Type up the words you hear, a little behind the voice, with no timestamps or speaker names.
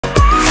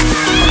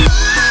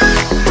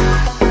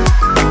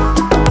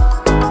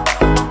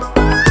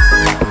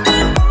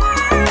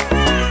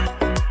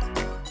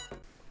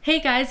Hey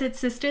guys, it's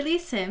Sisterly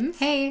Sims.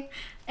 Hey.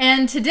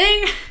 And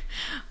today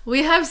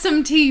we have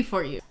some tea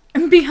for you.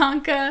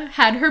 Bianca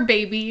had her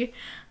baby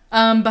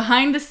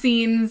behind the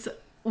scenes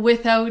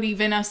without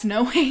even us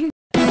knowing.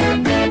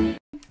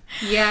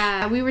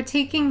 Yeah, we were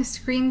taking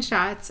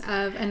screenshots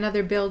of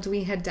another build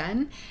we had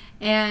done,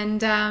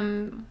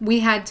 and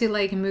we had to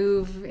like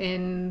move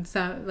in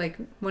some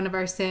one of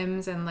our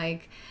Sims, and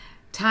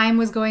time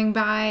was going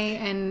by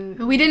and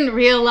We didn't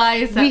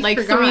realize that we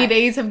 3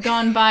 days have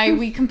gone by.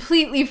 We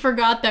completely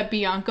forgot that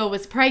Bianca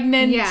was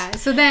pregnant. Yeah,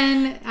 so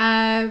then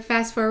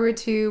fast forward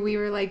to we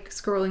were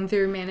scrolling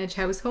through manage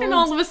households, And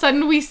all of a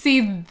sudden we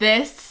see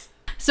this.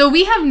 So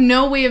we have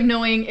no way of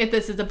knowing if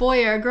this is a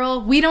boy or a girl.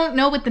 We don't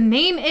know what the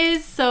name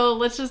is, so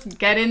let's just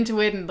get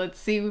into it and let's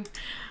see.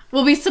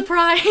 We'll be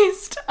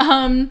surprised.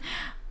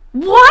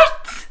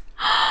 What?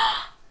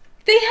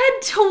 They had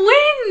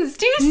twins!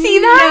 Do you see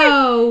that?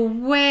 No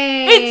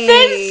way.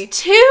 It says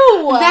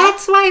 2!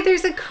 That's why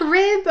there's a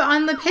crib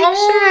on the picture.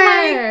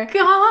 Oh my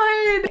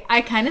god!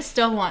 I kind of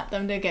still want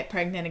them to get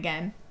pregnant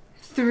again.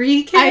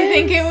 3 kids? I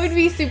think it would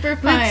be super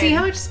fun. Let's see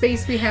how much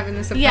space we have in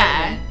this apartment.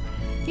 Yeah.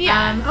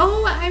 Yeah.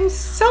 Oh, I'm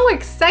so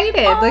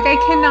excited.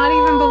 I cannot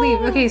even believe.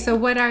 Okay, so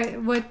what?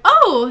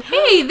 Oh,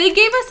 hey, they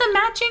gave us a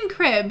matching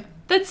crib.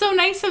 That's so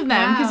nice of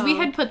them because we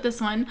Wow. had put this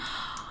one.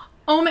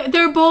 Oh my,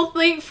 they're both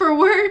late for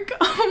work.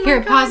 Oh my Here,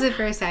 God. pause it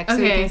for a sec so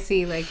we can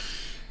see,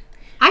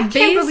 I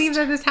can't believe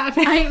that this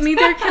happened.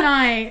 Neither can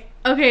I.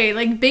 Okay,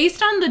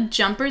 based on the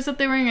jumpers that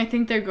they're wearing, I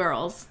think they're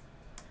girls.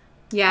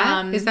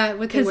 Yeah? Is that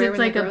what they wear because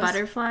when it's they're a girls?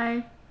 butterfly.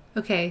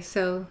 Okay,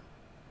 so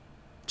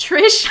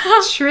Trisha.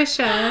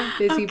 Trisha,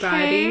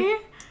 busybody. Okay.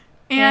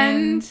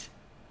 And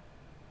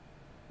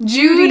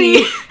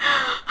Judy.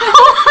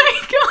 Oh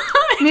my god.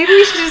 Maybe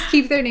we should just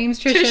keep their names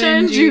Trisha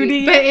and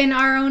Judy. But in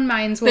our own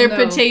minds, we'll They're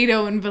know.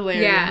 Potato and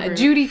Valerian. Yeah, Root.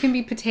 Judy can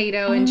be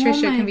Potato and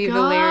Trisha can be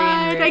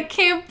Valerian Root. I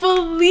can't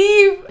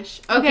believe.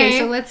 Okay,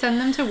 so let's send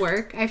them to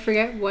work. I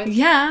forget what.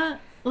 Yeah,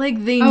 they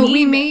need.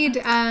 We made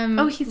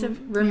he's a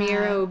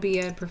Ramiro be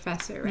a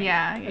professor, right?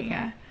 Yeah, Okay.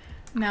 yeah.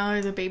 Now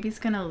are the babies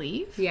gonna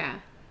leave? Yeah.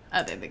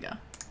 Oh, there they go.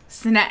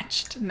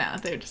 Snatched. No,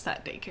 they're just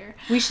at daycare.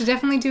 We should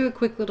definitely do a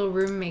quick little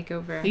room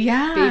makeover.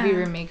 Yeah. Baby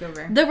room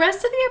makeover. The rest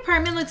of the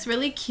apartment looks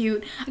really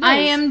cute. It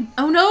is.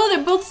 Oh no,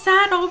 they're both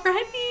sad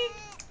already.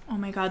 Oh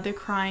my god, they're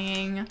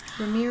crying.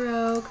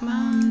 Ramiro, come Oh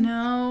on.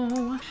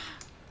 no.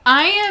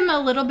 I am a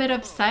little bit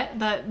upset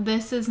that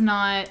this is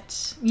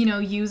not,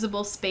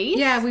 usable space.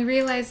 Yeah, we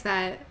realized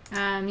that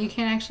you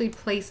can't actually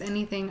place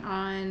anything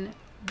on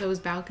those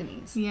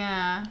balconies.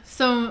 Yeah.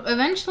 So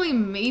eventually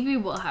maybe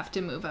we'll have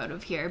to move out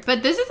of here.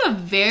 But this is a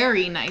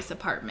very nice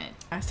apartment.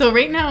 So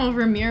right now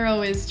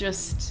Ramiro is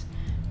just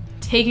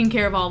taking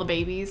care of all the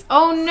babies.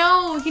 Oh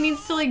no, he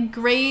needs to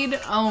grade.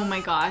 Oh my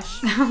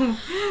gosh.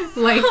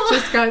 Life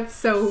just got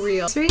so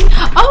real.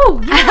 Oh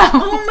yeah.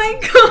 Oh my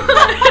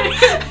god.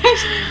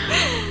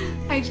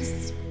 I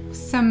just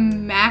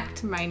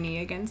smacked my knee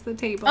against the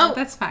table. Oh.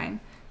 That's fine.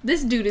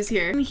 This dude is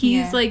here.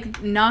 He's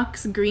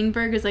Knox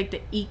Greenberg is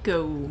the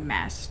eco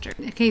master.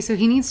 Okay, so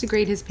he needs to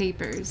grade his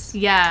papers.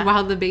 Yeah.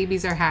 While the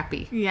babies are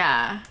happy.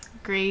 Yeah.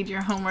 Grade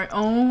your homework.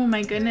 Oh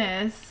my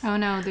goodness. Oh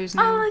no, there's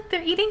no. Oh look,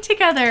 they're eating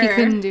together. He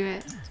couldn't do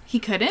it He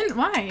couldn't?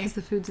 Why? because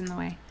the food's in the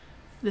way.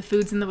 The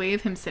food's in the way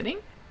of him sitting?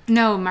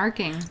 No,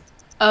 marking.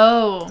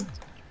 Oh.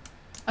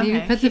 Maybe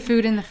Okay. put the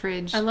food in the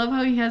fridge. I love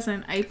how he has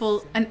an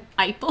apple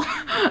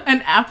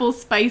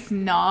spice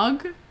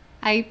nog.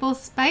 Apple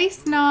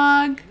spice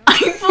nog.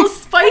 Apple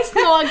spice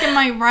nog, am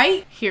I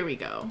right? Here we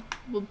go.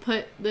 We'll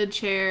put the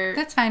chair.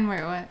 That's fine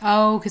where it was.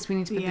 Oh, because we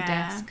need to put the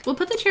desk. We'll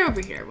put the chair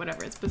over here.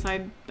 Whatever. It's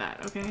beside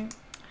that. Okay.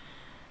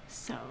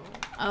 So.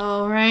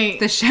 All right.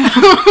 The shelf.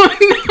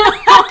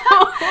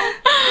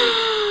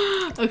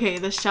 Okay,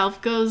 the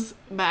shelf goes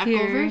back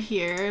Here. over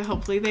here.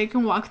 Hopefully they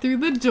can walk through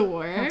the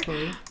door.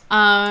 Hopefully.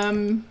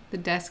 The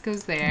desk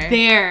goes there.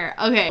 There.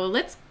 Okay. Well,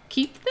 let's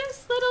keep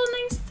this little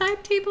nice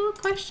side table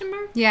question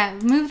mark. Yeah,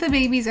 move the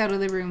babies out of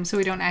the room so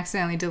we don't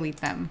accidentally delete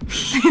them.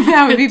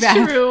 That would be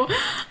bad. True.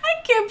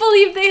 I can't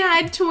believe they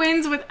had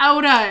twins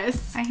without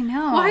us. I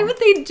know. Why would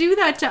they do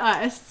that to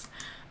us?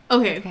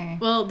 Okay.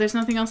 Well, there's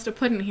nothing else to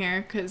put in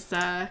here because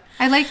I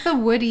like the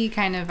woody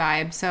kind of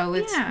vibe, so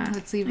let's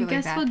leave it I like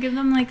guess that. we'll give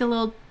them a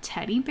little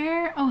teddy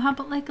bear. Oh, how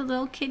about a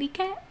little kitty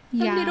cat?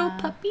 Yeah. A little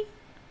puppy?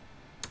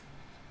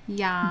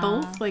 Yeah.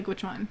 Both?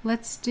 Which one?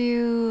 Let's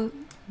do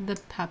the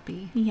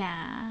puppy.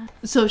 Yeah.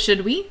 So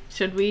should we?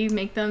 Should we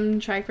make them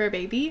try for a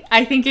baby?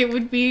 I think it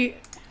would be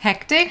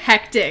Hectic?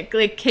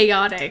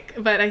 chaotic,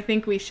 but I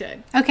think we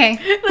should. Okay.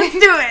 Let's do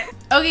it.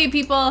 Okay,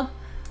 people.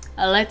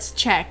 Let's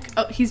check.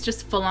 Oh, he's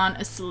just full on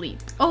asleep.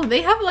 Oh,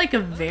 they have a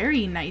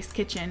very nice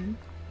kitchen.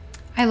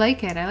 I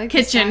like it. I like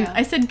Kitchen. the style.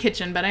 I said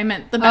kitchen, but I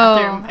meant the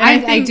bathroom. Oh,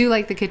 And I do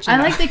like the kitchen. I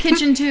though. like the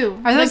kitchen too.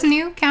 Are those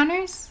new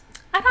counters?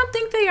 I don't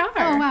think they are.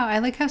 Oh wow, I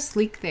like how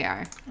sleek they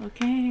are.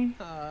 Okay.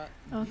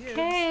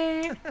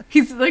 Okay.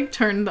 He's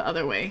turned the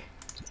other way.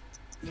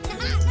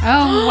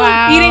 Oh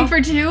wow. Eating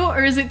for 2,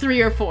 or is it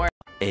 3 or 4?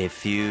 A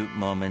few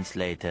moments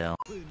later.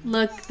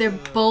 Look, they're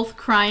both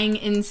crying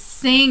in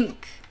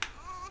sync.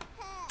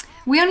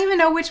 We don't even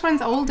know which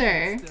one's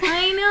older.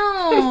 I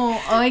know.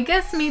 Oh, I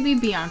guess maybe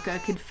Bianca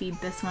could feed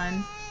this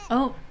one.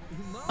 Oh.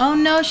 Oh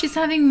no, she's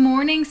having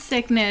morning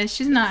sickness.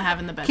 She's not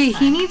having the best time. Okay,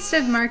 he needs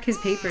to mark his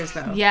papers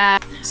though. Yeah.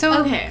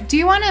 So, okay. Do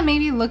you want to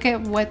maybe look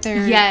at what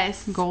their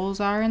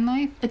goals are in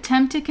life?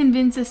 Attempt to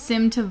convince a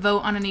sim to vote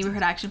on a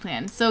neighborhood action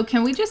plan. So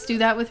can we just do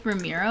that with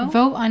Ramiro?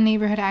 Vote on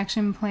neighborhood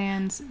action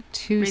plans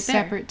 2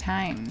 separate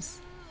times.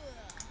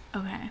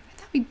 Okay. I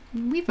thought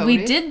we voted.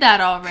 We did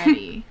that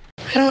already.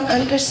 I don't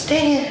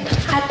understand.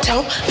 I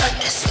don't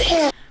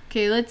understand.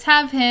 Okay, let's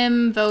have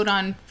him vote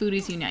on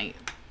Foodies Unite.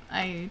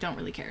 I don't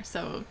really care,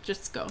 so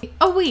just go.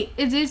 Oh wait,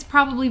 it is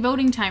probably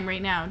voting time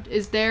right now.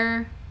 Is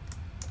there...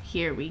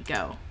 Here we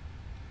go.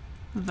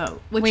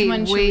 Vote. Which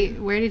one should we...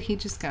 where did he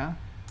just go?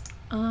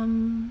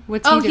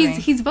 What's he doing?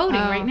 he's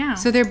voting right now.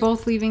 So they're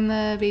both leaving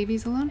the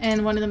babies alone?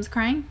 And one of them's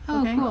crying?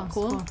 Oh, okay,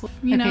 cool.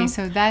 You know. Okay,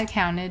 so that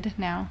counted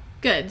now.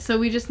 Good, so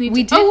we just need to...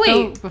 We did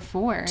vote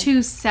before.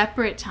 2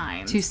 separate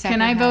times. 2 separate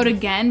Can I vote times.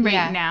 again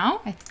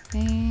now? I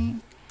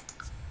think...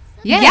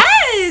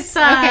 Yes!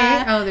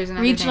 Okay. Oh, there's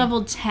another Reach thing.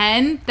 level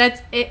 10.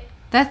 That's it.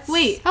 That's...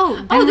 Wait. Oh,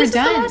 then this we're is the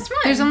done. last one.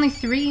 There's only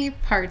 3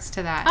 parts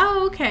to that.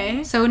 Oh,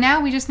 okay. So now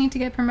we just need to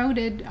get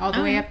promoted all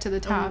the way up to the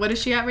top. What is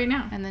she at right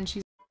now? And then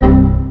she's...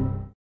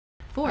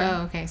 4.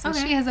 Oh, okay. So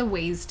she has a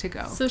ways to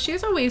go. So she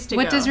has a ways to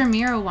go. What does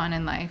Ramiro want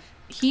in life?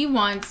 He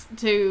wants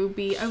to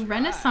be a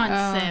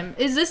Renaissance sim.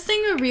 Is this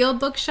thing a real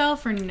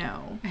bookshelf or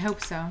no? I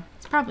hope so.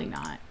 It's probably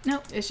not.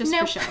 Nope, it's just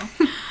for show.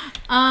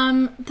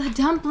 The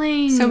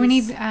dumplings. So we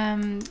need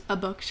a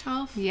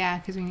bookshelf? Yeah,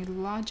 because we need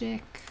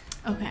logic.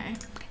 Okay.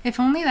 If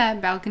only that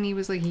balcony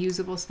was like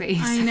usable space.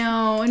 I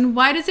know. And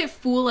why does it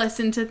fool us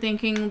into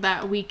thinking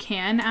that we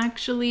can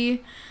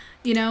actually,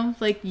 you know,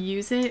 like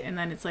use it and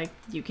then it's like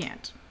you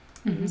can't.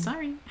 I'm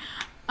sorry.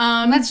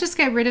 Let's just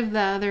get rid of the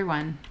other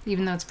one,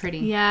 even though it's pretty.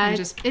 Yeah,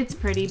 it's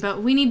pretty,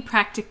 but we need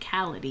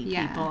practicality,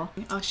 people.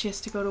 Oh, she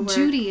has to go to work.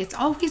 Judy. It's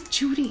always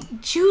Judy.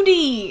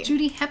 Judy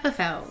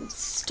Heppefeld.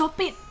 Stop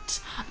it.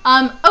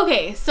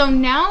 Okay, so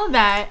now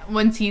that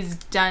once he's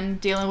done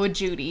dealing with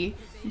Judy,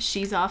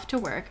 she's off to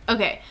work.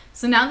 Okay,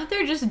 so now that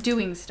they're just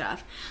doing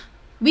stuff,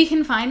 we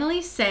can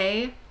finally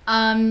say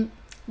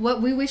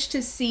what we wish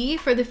to see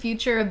for the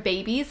future of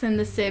babies in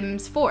The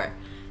Sims 4.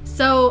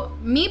 So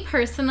me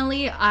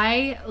personally,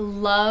 I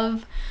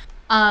love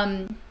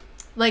I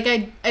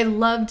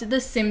loved the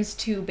Sims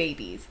 2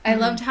 babies. I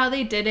loved how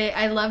they did it.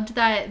 I loved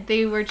that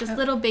they were just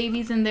little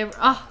babies and they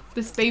were,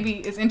 this baby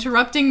is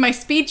interrupting my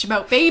speech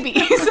about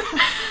babies.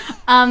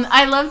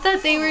 I loved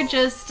that they were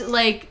just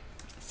like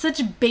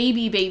such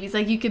babies.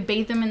 Like you could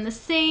bathe them in the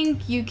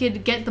sink, you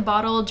could get the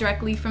bottle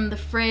directly from the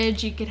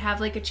fridge, you could have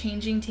like a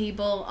changing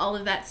table, all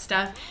of that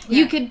stuff. Yeah.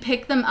 You could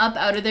pick them up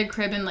out of their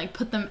crib and like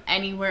put them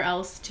anywhere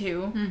else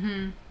too.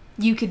 Mm-hmm.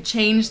 You could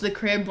change the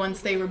crib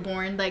once they were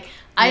born. Like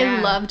I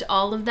loved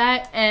all of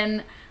that,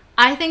 and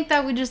I think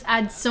that would just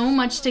add so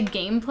much to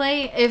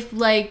gameplay if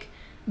like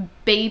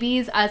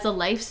babies as a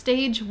life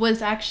stage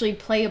was actually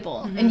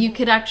playable and you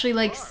could actually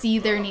like see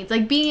their needs,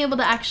 like being able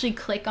to actually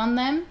click on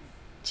them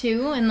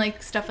too and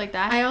like stuff like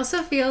that. I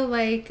also feel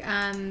like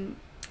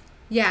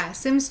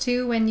Sims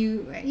 2 when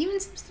you even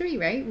Sims 3,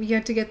 right? You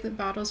had to get the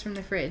bottles from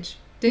the fridge.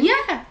 Didn't you?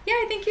 Yeah,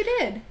 I think you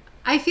did.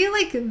 I feel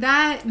like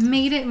that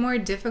made it more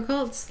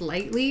difficult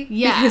slightly.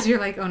 Yeah. Because you're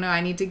like, oh no, I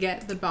need to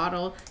get the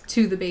bottle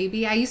to the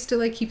baby. I used to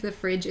like keep the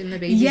fridge in the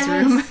baby's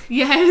room.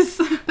 Yes.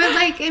 But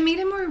like it made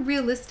it more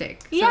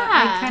realistic. So yeah.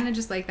 I kind of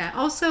just like that.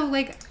 Also,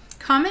 like,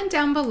 comment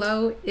down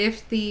below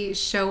if the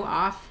show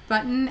off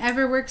button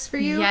ever works for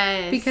you.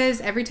 Yes.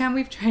 Because every time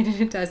we've tried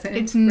it, it doesn't.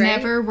 It's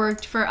never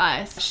worked for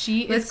us.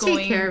 She Let's is going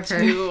take care of her.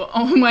 to.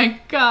 Oh my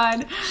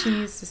god. She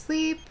needs to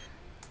sleep.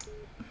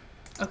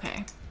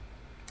 Okay.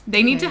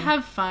 They need to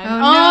have fun.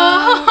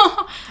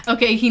 Oh, no.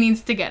 Okay, he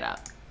needs to get up.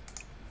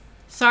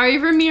 Sorry,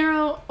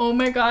 Ramiro. Oh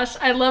my gosh.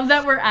 I love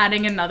that we're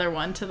adding another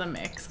one to the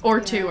mix. Or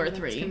 2 or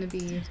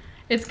 3.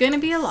 It's gonna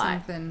be a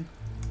lot. Something.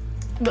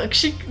 Look,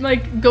 she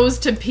like goes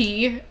to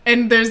pee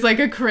and there's like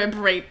a crib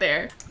right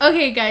there.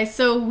 Okay guys,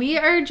 so we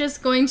are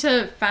just going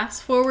to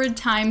fast forward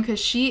time because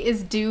she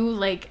is due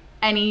like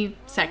any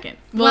second.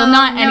 Well,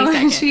 not any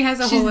second. She has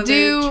a whole other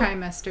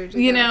trimester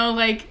to you go. know,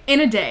 like in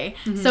a day.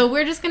 So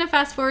we're just gonna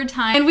fast forward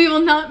time and we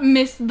will not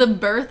miss the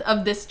birth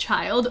of this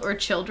child or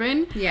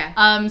children.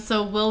 Yeah.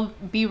 So we'll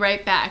be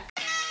right back.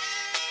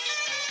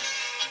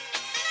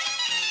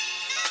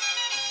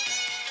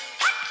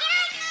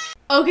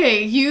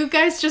 Okay, you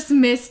guys just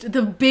missed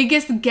the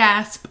biggest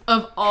gasp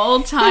of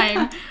all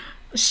time.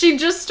 She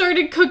just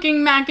started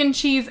cooking mac and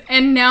cheese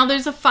and now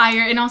there's a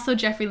fire, and also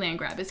Jeffrey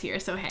Landgrab is here,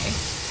 so hey.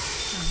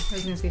 I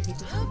was gonna say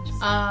people.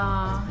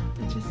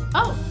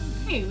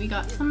 Hey, we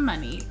got some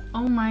money.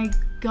 Oh my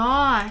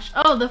gosh.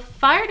 Oh, the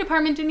fire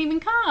department didn't even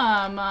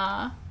come.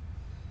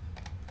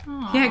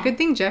 Yeah, good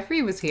thing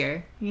Jeffrey was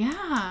here.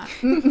 Yeah.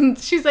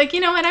 She's like, you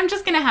know what? I'm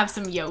just gonna have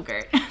some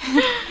yogurt.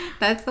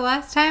 That's the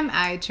last time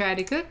I try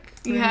to cook.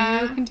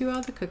 Ramiro can do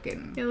all the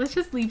cooking. Yeah, let's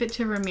just leave it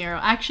to Ramiro.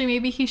 Actually,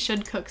 maybe he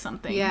should cook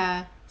something.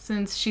 Yeah.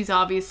 since she's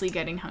obviously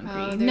getting hungry.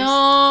 Oh, they're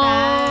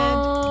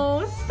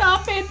no!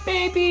 Stop it,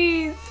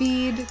 babies!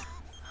 Feed,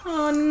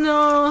 Oh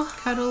no!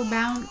 cuddle,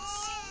 bounce.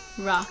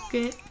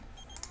 Rocket,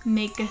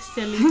 make a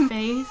silly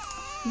face.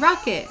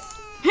 Rocket.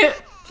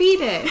 Feed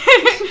it.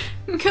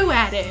 Go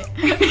at it.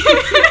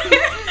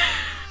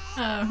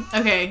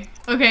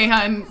 Okay,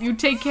 hon. You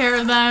take care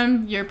of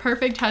them. Your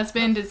perfect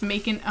husband is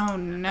making... Oh,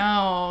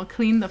 no.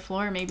 Clean the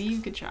floor. Maybe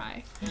you could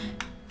try.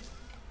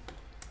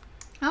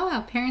 Oh,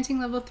 wow. Parenting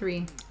level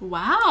 3.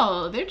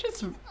 Wow. They're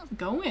just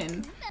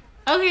going.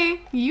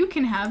 Okay, you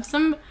can have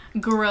some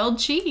grilled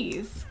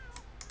cheese.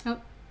 Oh,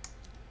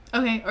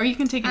 Okay, or you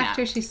can take a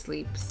after nap. she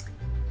sleeps.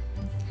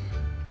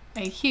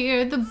 I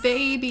hear the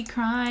baby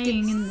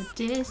crying in the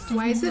distance.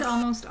 Why is it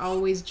almost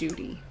always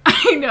Judy?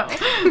 I know.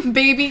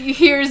 Baby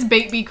hears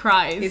baby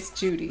cries. It's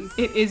Judy.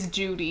 It is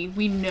Judy.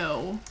 We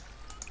know.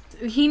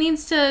 He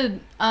needs to,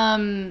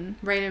 Write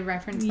a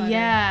reference letter.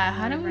 yeah,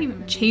 how do we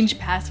change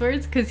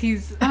passwords? Because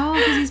he's, Oh,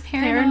 because he's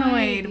paranoid.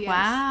 Paranoid, Yes.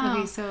 wow.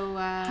 Okay, so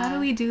how do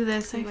we do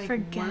this? I like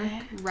forget.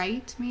 work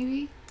right,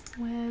 maybe?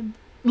 Web.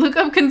 Look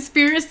up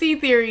conspiracy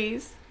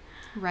theories.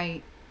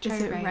 Right. Is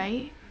Try it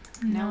right?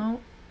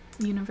 No.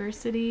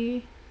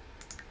 University.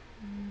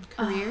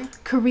 Career.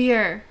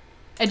 Career.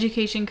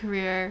 Education,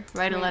 career.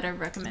 Write a Right. letter of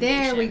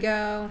recommendation. There we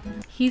go.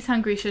 He's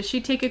hungry. Should she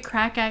take a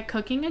crack at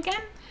cooking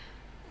again?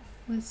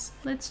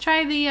 Let's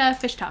try the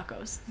fish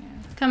tacos. Yeah.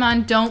 Come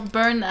on, don't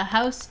burn the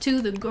house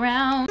to the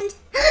ground.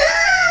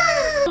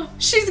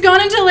 She's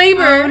gone into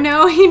labor. Oh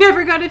no, he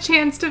never got a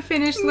chance to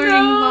finish learning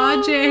No.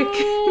 logic.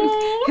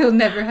 He'll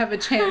never have a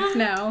chance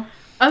now.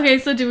 Okay,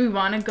 so do we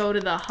want to go to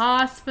the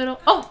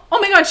hospital? Oh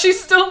my God,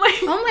 she's still like.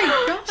 Oh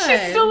my God.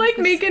 She's still like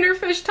This- making her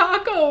fish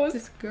tacos.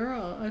 This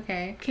girl,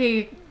 okay.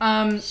 Okay,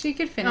 She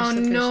could finish Oh,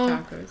 the fish no.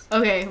 tacos.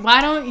 Okay, why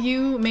don't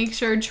you make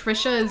sure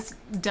Trisha is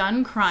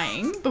done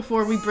crying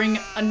before we bring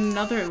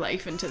another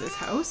life into this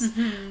house?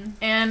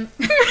 And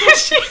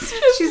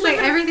She's like,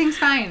 everything's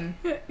fine.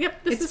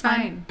 yep, this It's is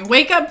fine.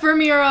 Wake up,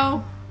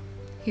 Vermiro.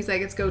 He's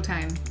like, it's go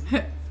time.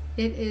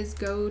 It is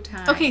go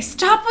time. Okay,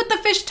 stop with the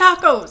fish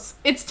tacos.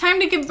 It's time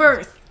to give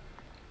birth.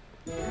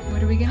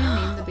 What are we gonna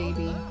name the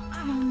baby?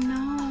 Oh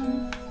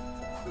no.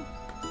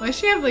 Why does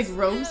she have like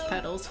rose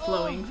petals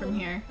flowing from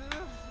here?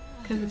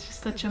 Because it's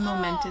just such a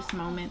momentous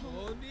moment.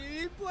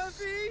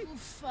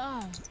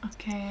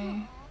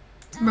 Okay.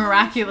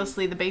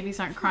 Miraculously, the babies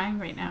aren't crying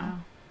right now.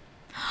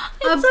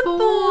 It's A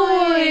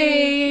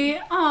boy.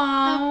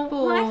 Aww. A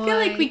Well, I feel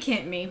like boy. we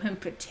can't name him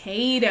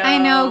Potato. I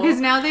know, because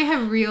now they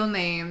have real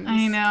names.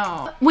 I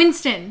know.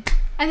 Winston.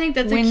 I think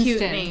that's a cute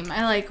Winston. name.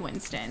 I like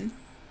Winston.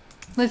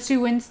 Let's do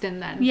Winston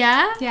then.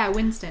 Yeah? Yeah,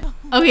 Winston.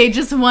 Okay,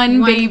 just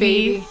one One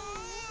baby.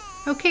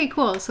 Okay,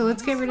 cool. So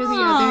let's get rid of the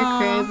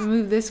Aw. other crib.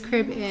 Move this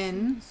crib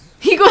in.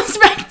 He goes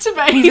back to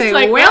bed. He's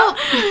like, well,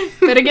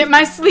 better get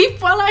my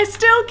sleep while I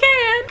still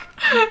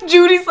can.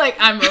 Judy's like,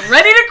 I'm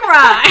ready to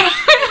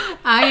cry.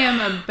 I am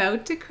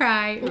about to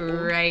cry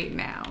right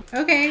now.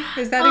 Okay,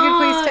 is that a good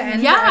place to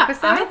end the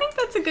episode? I think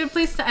that's a good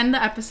place to end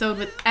the episode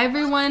with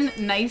everyone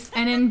nice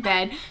and in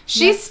bed.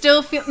 She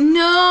still feels...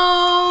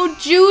 No,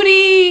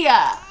 Judy!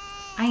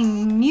 I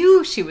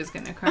knew she was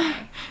gonna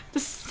cry.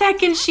 The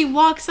second she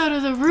walks out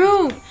of the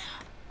room.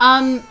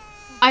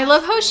 I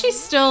love how she's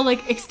still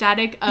like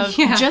ecstatic of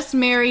Yeah. just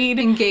married,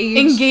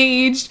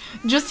 Engaged.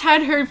 just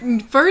had her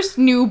first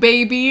new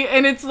baby,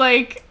 and it's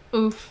like,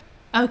 oof.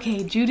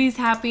 Okay, Judy's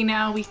happy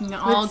now. We can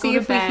all Let's go see to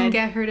if bed. we can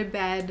get her to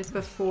bed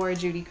before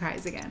Judy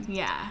cries again.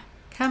 Yeah.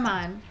 Come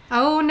on.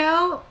 Oh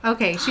no.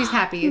 Okay, she's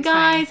happy. It's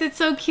Guys, it's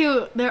so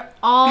cute. They're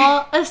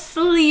all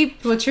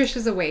asleep. fine. Well,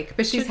 Trisha's awake,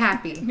 but she's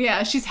happy.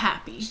 Yeah, she's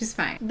happy. She's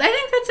fine. I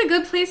think that's a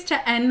good place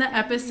to end the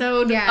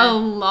episode. Yeah. A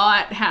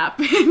lot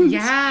happened.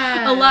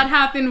 Yeah. A lot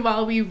happened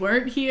while we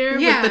weren't here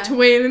Yeah. with the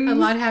twins. A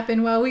lot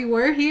happened while we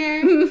were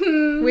here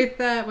with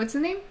what's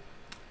the name?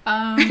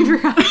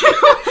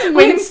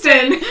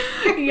 Winston.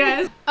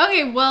 Yes.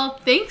 Okay, well,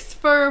 thanks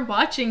for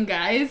watching,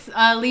 guys.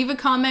 Leave a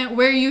comment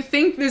where you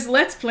think this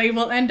Let's Play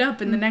will end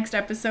up in the next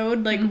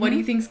episode. Like, what do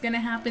you think's gonna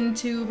happen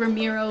to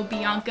Ramiro,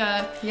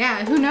 Bianca?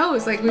 Yeah, who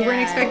knows? Like, we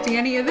weren't Yeah. expecting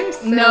any of this.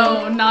 So.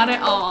 No, not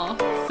at all.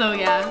 So,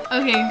 yeah.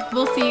 Okay,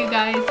 we'll see you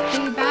guys.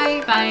 Okay,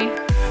 bye.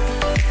 Bye.